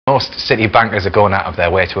Most city bankers are going out of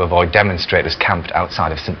their way to avoid demonstrators camped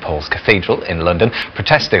outside of St Paul's Cathedral in London,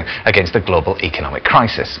 protesting against the global economic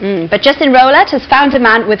crisis. But Justin Rowlett has found a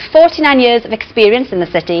man with 49 years of experience in the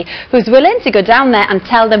city who's willing to go down there and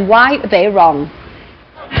tell them why they're wrong.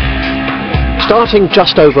 Starting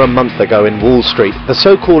just over a month ago in Wall Street, the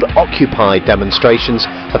so-called Occupy demonstrations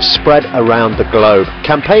have spread around the globe,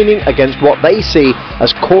 campaigning against what they see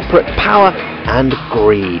as corporate power and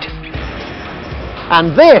greed.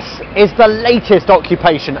 And this is the latest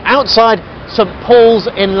occupation outside St Paul's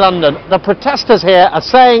in London. The protesters here are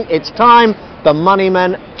saying it's time the money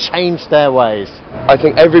men change their ways. I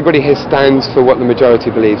think everybody here stands for what the majority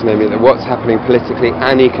believes, namely that what's happening politically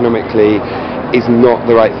and economically is not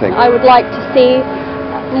the right thing. I would like to see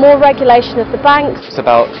more regulation of the banks. It's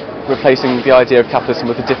about replacing the idea of capitalism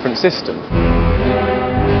with a different system.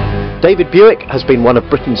 David Buick has been one of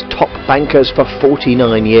Britain's top bankers for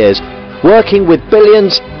 49 years, working with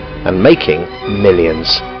billions and making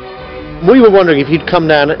millions. We were wondering if you'd come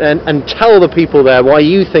down and tell the people there why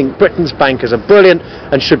you think Britain's bankers are brilliant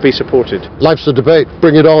and should be supported. Life's a debate,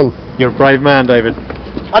 bring it on. You're a brave man, David.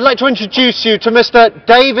 I'd like to introduce you to Mr.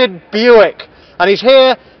 David Buick, and he's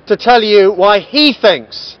here to tell you why he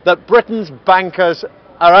thinks that Britain's bankers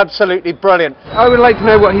are absolutely brilliant. I would like to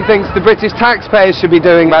know what he thinks the British taxpayers should be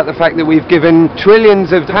doing about the fact that we've given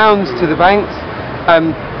trillions of pounds to the banks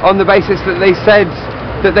on the basis that they said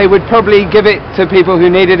that they would probably give it to people who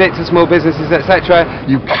needed it, to small businesses, etc.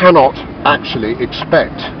 You cannot actually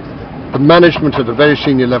expect the management at a very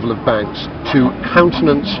senior level of banks to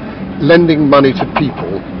countenance lending money to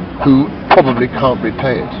people who probably can't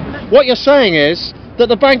repay it. What you're saying is that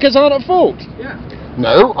the bankers aren't at fault. Yeah.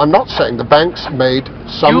 No, I'm not saying the banks made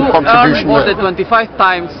some contribution. You earn more than 25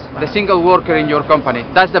 times the single worker in your company.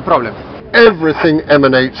 That's the problem. Everything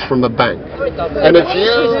emanates from the bank. And if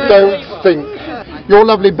you don't think your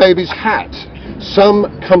lovely baby's hat, some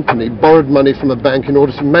company borrowed money from a bank in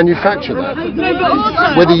order to manufacture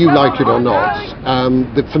that. Whether you like it or not,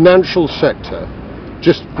 the financial sector,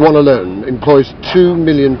 just one alone, employs 2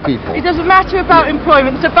 million people. It doesn't matter about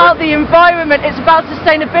employment, it's about the environment, it's about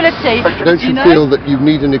sustainability. Don't you feel that you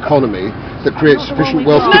need an economy that creates sufficient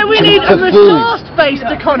wealth No, we need a to resource-based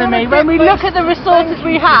economy when we look at the resources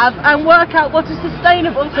we have and work out what is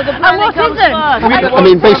sustainable so the planet comes first. I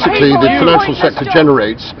mean, basically, the financial sector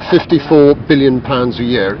generates £54 billion a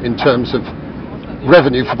year in terms of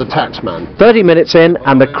revenue for the taxman. 30 minutes in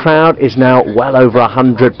and the crowd is now well over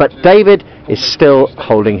 100, but David is still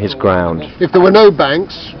holding his ground. If there were no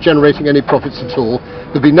banks generating any profits at all,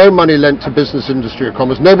 there'd be no money lent to business, industry or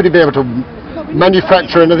commerce, nobody would be able to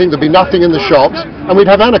manufacture anything, there'd be nothing in the shops, and we'd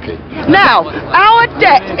have anarchy. Now, our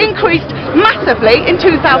debt increased massively in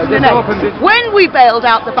 2008. When we bailed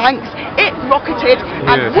out the banks, it rocketed,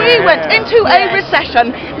 and we went into a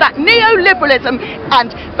recession that neoliberalism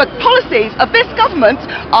and the policies of this government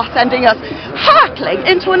are sending us hurtling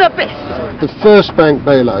into an abyss. The first bank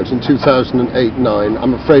bailout in 2008-9,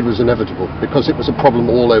 I'm afraid, was inevitable, because it was a problem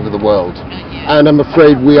all over the world. And I'm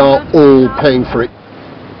afraid we are all paying for it.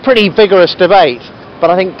 Pretty vigorous debate, but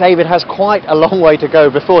I think David has quite a long way to go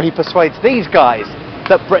before he persuades these guys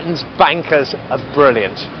that Britain's bankers are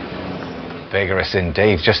brilliant. Vigorous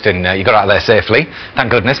indeed. Justin, you got out of there safely,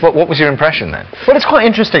 thank goodness. What was your impression then? Well, it's quite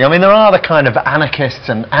interesting. I mean, there are the kind of anarchists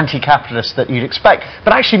and anti-capitalists that you'd expect,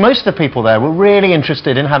 but actually most of the people there were really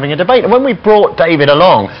interested in having a debate. And when we brought David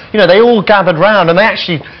along, you know, they all gathered round and they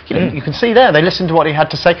actually, you know, you can see there, they listened to what he had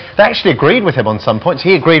to say. They actually agreed with him on some points.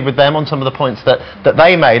 He agreed with them on some of the points that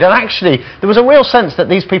they made. And actually, there was a real sense that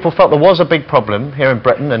these people felt there was a big problem here in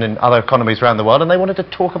Britain and in other economies around the world, and they wanted to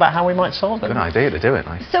talk about how we might solve it. Good idea to do it.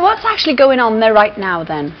 So what's actually going on there right now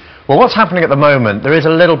then? Well, what's happening at the moment, there is a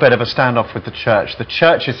little bit of a standoff with the church. The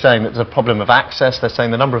church is saying that there's a problem of access. They're saying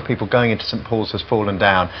the number of people going into St Paul's has fallen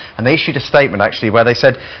down. And they issued a statement, actually, where they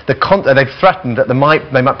said they've threatened that they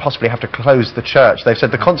might possibly have to close the church. They've said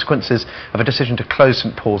the consequences of a decision to close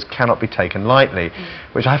St Paul's cannot be taken lightly,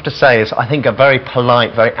 which I have to say is, I think, a very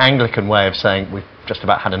polite, very Anglican way of saying we've just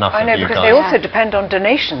about had enough of you guys. I know, because they also depend on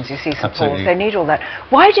donations, you see, St Paul's. They need all that.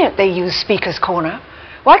 Why don't they use Speaker's Corner?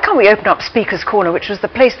 Why can't we open up Speaker's Corner, which was the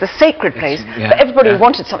place, the sacred place, for everybody who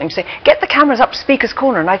wanted something to say? Get the cameras up to Speaker's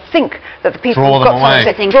Corner, and I think that the people who've got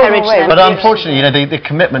something to encourage them. But unfortunately, you know, the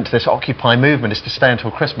commitment to this Occupy movement is to stay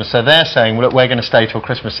until Christmas. So they're saying, well, look, we're going to stay till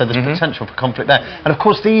Christmas. So there's potential for conflict there. And of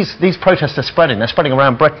course, these protests are spreading. They're spreading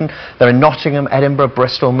around Britain. They're in Nottingham, Edinburgh,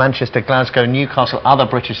 Bristol, Manchester, Glasgow, Newcastle, other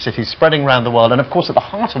British cities, spreading around the world. And of course, at the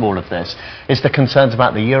heart of all of this is the concerns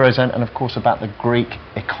about the Eurozone and, of course, about the Greek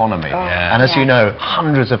economy. And as you know,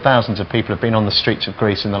 hundreds of thousands of people have been on the streets of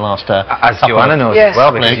Greece in the last as Joanna knows as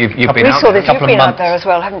well, because you've been out there. there. You've been out there as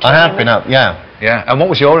well, haven't you? I have been out, yeah. Yeah, and what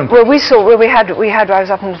was your impression? Well, I was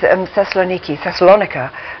up in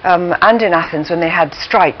Thessalonica, and in Athens when they had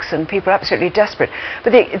strikes and people were absolutely desperate.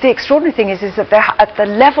 But the extraordinary thing is that they're at the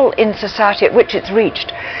level in society at which it's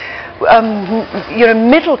reached.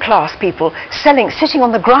 Middle-class people sitting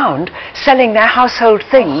on the ground, selling their household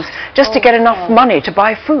things just to get enough money to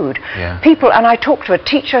buy food. Yeah. People, and I talked to a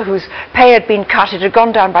teacher whose pay had been cut. It had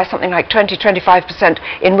gone down by something like 20–25%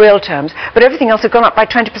 in real terms, but everything else had gone up by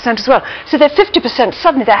 20% as well. So they're 50%,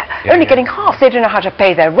 suddenly they're only getting half. They don't know how to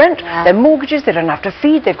pay their rent, their mortgages, they don't have to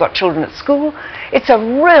feed, they've got children at school. It's a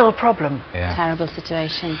real problem. Terrible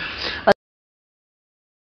situation.